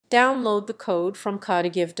Download the code from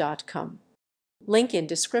codegive.com. Link in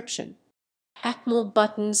description. Actional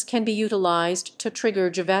buttons can be utilized to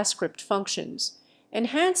trigger JavaScript functions,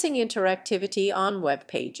 enhancing interactivity on web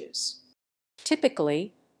pages.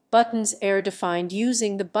 Typically, buttons are defined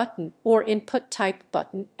using the button or input type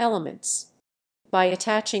button elements. By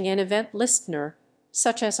attaching an event listener,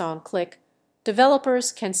 such as onclick,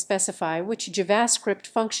 developers can specify which JavaScript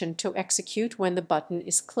function to execute when the button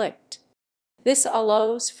is clicked. This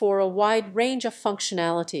allows for a wide range of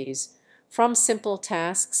functionalities, from simple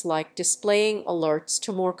tasks like displaying alerts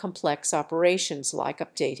to more complex operations like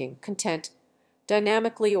updating content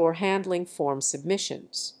dynamically or handling form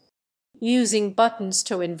submissions. Using buttons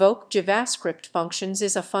to invoke JavaScript functions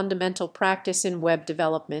is a fundamental practice in web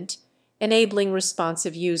development, enabling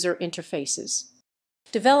responsive user interfaces.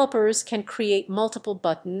 Developers can create multiple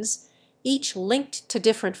buttons, each linked to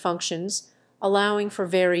different functions, allowing for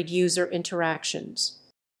varied user interactions.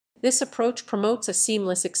 This approach promotes a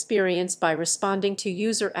seamless experience by responding to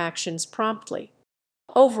user actions promptly.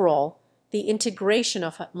 Overall, the integration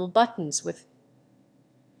of buttons with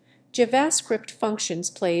JavaScript functions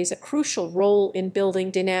plays a crucial role in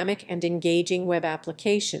building dynamic and engaging web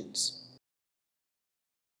applications.